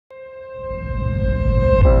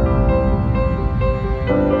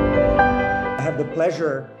the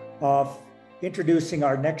pleasure of introducing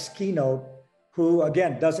our next keynote, who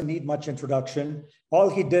again doesn't need much introduction. All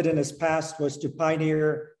he did in his past was to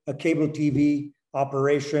pioneer a cable TV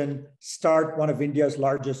operation, start one of India's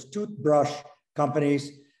largest toothbrush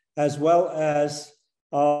companies, as well as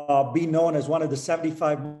be known as one of the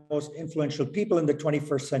 75 most influential people in the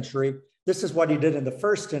 21st century. This is what he did in the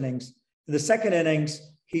first innings. In the second innings,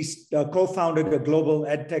 he co-founded a global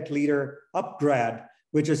edtech leader, Upgrad,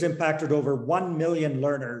 which has impacted over 1 million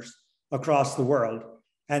learners across the world.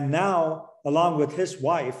 And now, along with his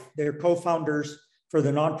wife, they're co-founders for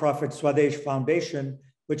the nonprofit Swades Foundation,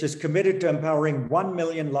 which is committed to empowering 1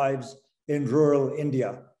 million lives in rural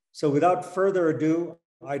India. So without further ado,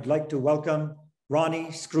 I'd like to welcome Ronnie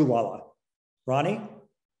Screwvala. Ronnie,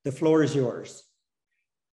 the floor is yours.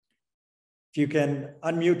 If you can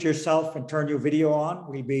unmute yourself and turn your video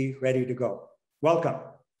on, we'll be ready to go. Welcome.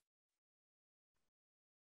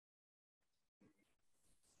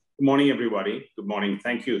 Good morning, everybody. Good morning.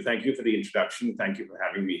 Thank you. Thank you for the introduction. Thank you for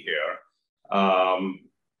having me here.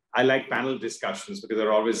 I like panel discussions because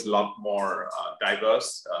they're always a lot more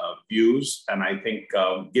diverse views. And I think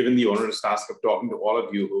given the onerous task of talking to all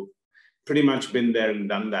of you who've pretty much been there and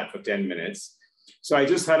done that for 10 minutes. So I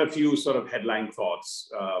just had a few sort of headline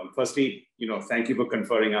thoughts. Firstly, thank you for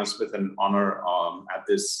conferring us with an honor at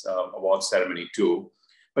this award ceremony too.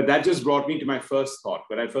 But that just brought me to my first thought.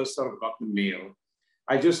 When I first sort of got the mail,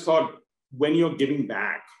 I just thought, when you're giving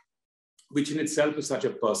back, which in itself is such a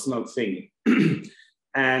personal thing,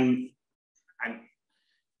 and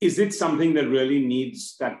is it something that really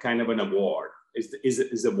needs that kind of an award?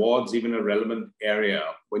 Is awards even a relevant area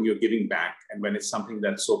when you're giving back and when it's something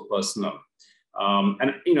that's so personal?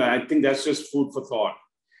 I think that's just food for thought.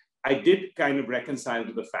 I did kind of reconcile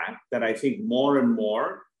to the fact that I think more and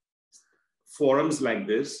more forums like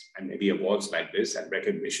this, and maybe awards like this, and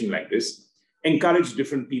recognition like this, encourage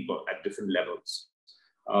different people at different levels.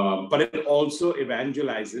 But it also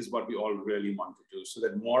evangelizes what we all really want to do so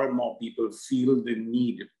that more and more people feel the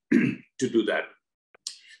need to do that.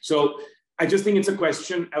 So I just think it's a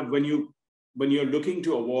question of when you're looking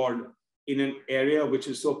to award in an area which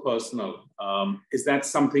is so personal, is that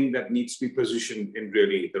something that needs to be positioned in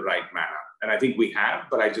really the right manner? And I think we have,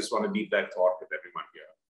 but I just want to leave that thought with everyone here.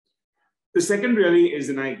 The second really is,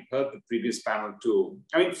 and I heard the previous panel too,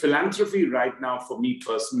 I mean, philanthropy right now for me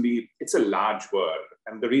personally, it's a large word.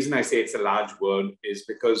 And the reason I say it's a large word is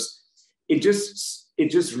because it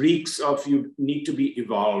just reeks of you need to be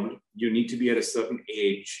evolved, you need to be at a certain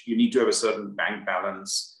age, you need to have a certain bank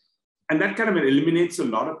balance. And that kind of eliminates a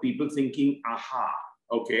lot of people thinking, aha,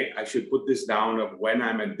 okay, I should put this down of when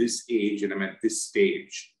I'm at this age and I'm at this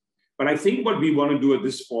stage. But I think what we want to do at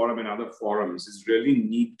this forum and other forums is really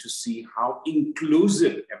need to see how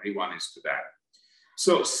inclusive everyone is to that.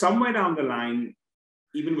 So somewhere down the line,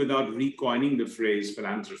 even without recoining the phrase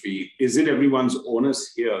philanthropy, is it everyone's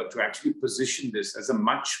onus here to actually position this as a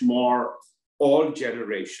much more all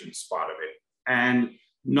generations part of it, and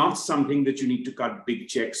not something that you need to cut big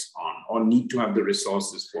checks on or need to have the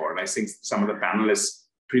resources for. And I think some of the panelists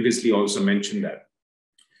previously also mentioned that.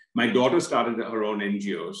 My daughter started her own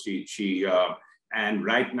NGO, and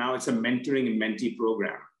right now it's a mentoring and mentee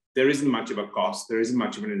program. There isn't much of a cost, there isn't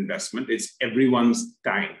much of an investment, it's everyone's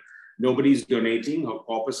time. Nobody's donating, her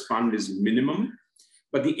corpus fund is minimum,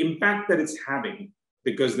 but the impact that it's having,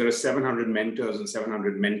 because there are 700 mentors and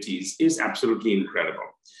 700 mentees, is absolutely incredible.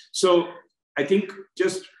 So I think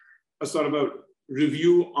just a sort of a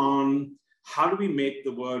review on how do we make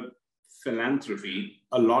the word philanthropy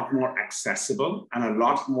a lot more accessible and a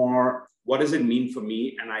lot more, what does it mean for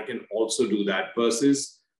me? And I can also do that,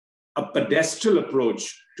 versus a pedestal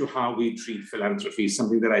approach to how we treat philanthropy,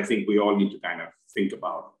 something that I think we all need to kind of think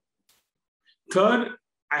about. Third,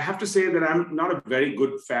 I have to say that I'm not a very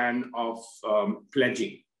good fan of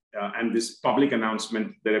pledging and this public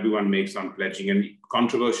announcement that everyone makes on pledging, and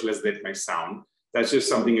controversial as that may sound, that's just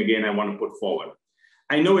something, again, I want to put forward.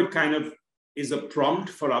 I know it kind of is a prompt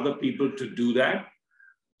for other people to do that,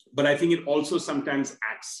 but I think it also sometimes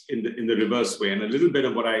acts in the reverse way. And a little bit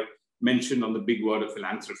of what I mentioned on the big word of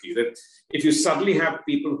philanthropy, that if you suddenly have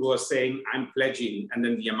people who are saying, I'm pledging, and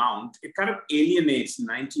then the amount, it kind of alienates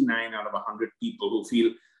 99 out of 100 people who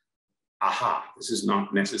feel, aha, this is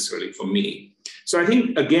not necessarily for me. So I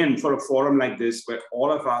think, again, for a forum like this, where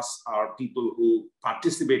all of us are people who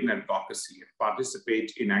participate in advocacy,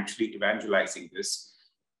 participate in actually evangelizing this,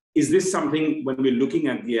 is this something, when we're looking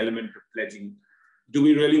at the element of pledging,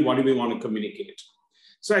 what do we want to communicate?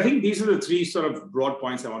 So I think these are the three sort of broad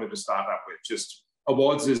points I wanted to start up with. Just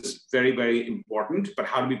awards is very, very important, but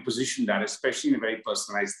how do we position that, especially in a very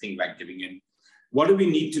personalized thing like giving in? What do we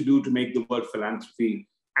need to do to make the word philanthropy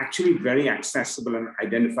actually very accessible and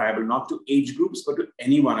identifiable, not to age groups, but to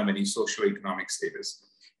anyone of any socioeconomic status?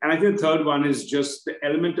 And I think the third one is just the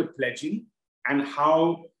element of pledging, and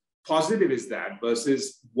how positive is that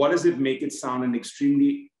versus what does it make it sound and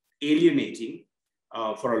extremely alienating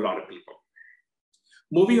for a lot of people.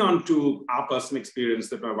 Moving on to our personal experience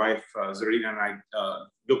that my wife Zarina and I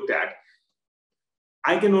looked at,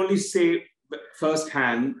 I can only say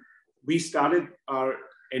firsthand, we started our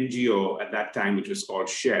NGO at that time, which was called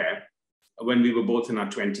Share, when we were both in our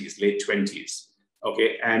 20s, late 20s.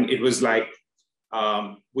 Okay, and it was like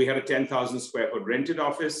we had a 10,000 square foot rented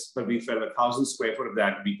office, but we felt 1,000 square foot of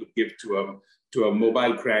that we could give to a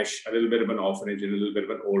mobile creche, a little bit of an orphanage, and a little bit of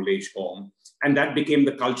an old age home. And that became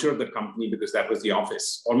the culture of the company because that was the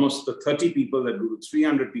office. Almost the 30 people that grew to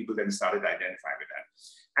 300 people then started identifying with that.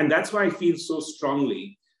 And that's why I feel so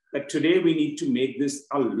strongly that today we need to make this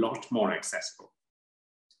a lot more accessible.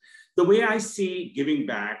 The way I see giving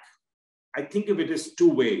back, I think of it as two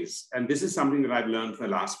ways. And this is something that I've learned for the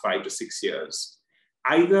last 5 to 6 years.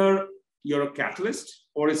 Either you're a catalyst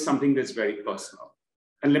or it's something that's very personal.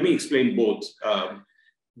 And let me explain both.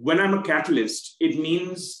 When I'm a catalyst, it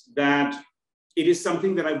means that it is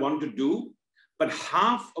something that I want to do, but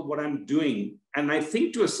half of what I'm doing, and I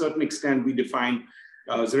think to a certain extent we define,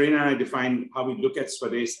 Zarina and I define how we look at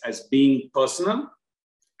Swades as being personal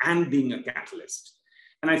and being a catalyst.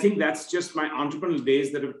 And I think that's just my entrepreneurial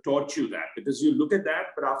days that have taught you that, because you look at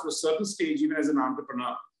that, but after a certain stage, even as an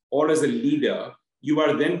entrepreneur or as a leader, you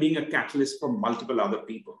are then being a catalyst for multiple other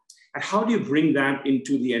people. And how do you bring that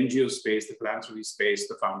into the NGO space, the philanthropy space,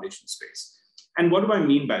 the foundation space? And what do I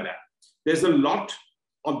mean by that? There's a lot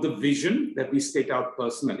of the vision that we state out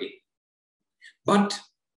personally, but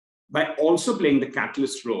by also playing the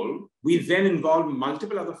catalyst role, we then involve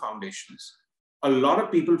multiple other foundations, a lot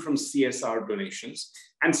of people from CSR donations,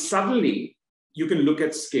 and suddenly you can look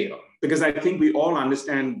at scale. Because I think we all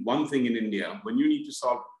understand one thing in India: when you need to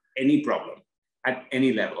solve any problem at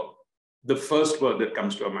any level, the first word that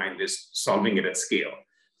comes to our mind is solving it at scale.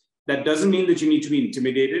 That doesn't mean that you need to be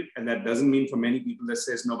intimidated, and that doesn't mean for many people that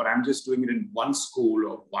says, no, but I'm just doing it in one school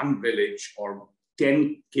or one village or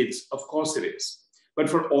 10 kids. Of course it is. But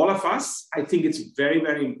for all of us, I think it's very,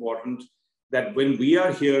 very important that when we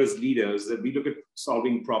are here as leaders, that we look at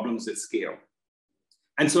solving problems at scale.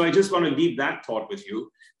 And so I just want to leave that thought with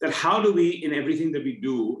you, that how do we, in everything that we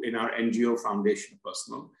do in our NGO foundation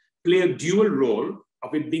personal, play a dual role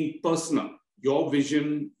of it being personal, your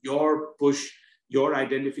vision, your push, your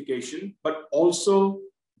identification, but also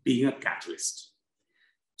being a catalyst.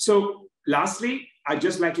 So lastly, I'd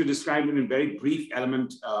just like to describe in a very brief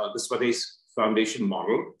element the Swades Foundation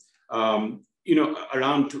model.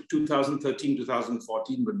 Around 2013,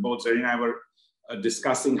 2014, when both Zari and I were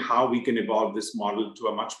discussing how we can evolve this model to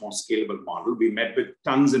a much more scalable model. We met with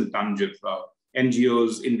tons and tons of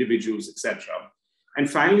NGOs, individuals, etc. And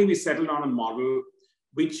finally, we settled on a model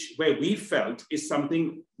where we felt is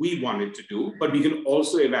something we wanted to do, but we can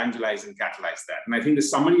also evangelize and catalyze that. And I think the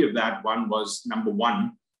summary of that one was, number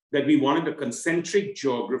one, that we wanted a concentric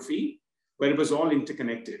geography where it was all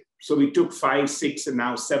interconnected. So we took 5, 6, and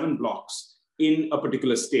now 7 blocks in a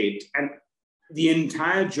particular state, and the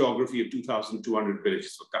entire geography of 2,200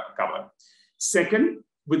 villages were covered. Second,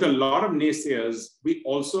 with a lot of naysayers, we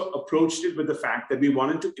also approached it with the fact that we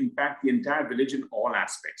wanted to impact the entire village in all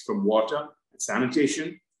aspects, from water and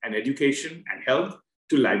sanitation and education and health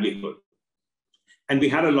to livelihood. And we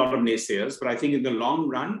had a lot of naysayers, but I think in the long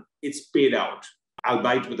run, it's paid out,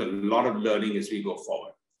 albeit with a lot of learning as we go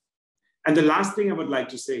forward. And the last thing I would like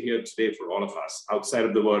to say here today for all of us, outside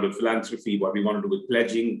of the word of philanthropy, what we want to do with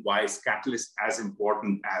pledging, why is Catalyst as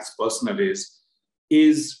important as personal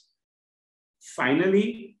is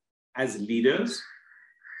finally, as leaders,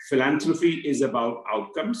 philanthropy is about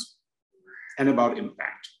outcomes and about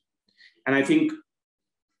impact. And I think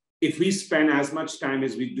if we spend as much time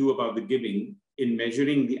as we do about the giving in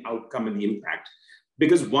measuring the outcome and the impact,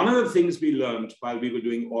 because one of the things we learned while we were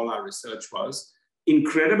doing all our research was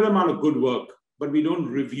incredible amount of good work, but we don't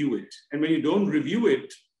review it. And when you don't review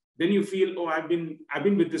it, then you feel, oh, I've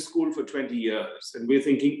been with this school for 20 years. And we're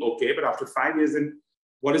thinking, okay, but after 5 years, then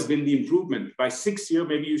what has been the improvement? By 6th year,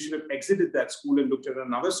 maybe you should have exited that school and looked at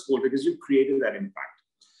another school because you've created that impact.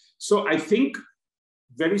 So I think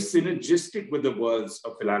very synergistic with the words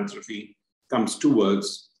of philanthropy comes 2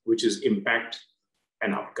 words, which is impact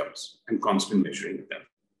and outcomes, and constant measuring of them.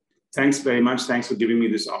 Thanks very much. Thanks for giving me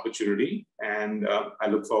this opportunity. And I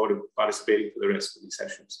look forward to participating for the rest of these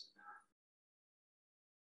sessions.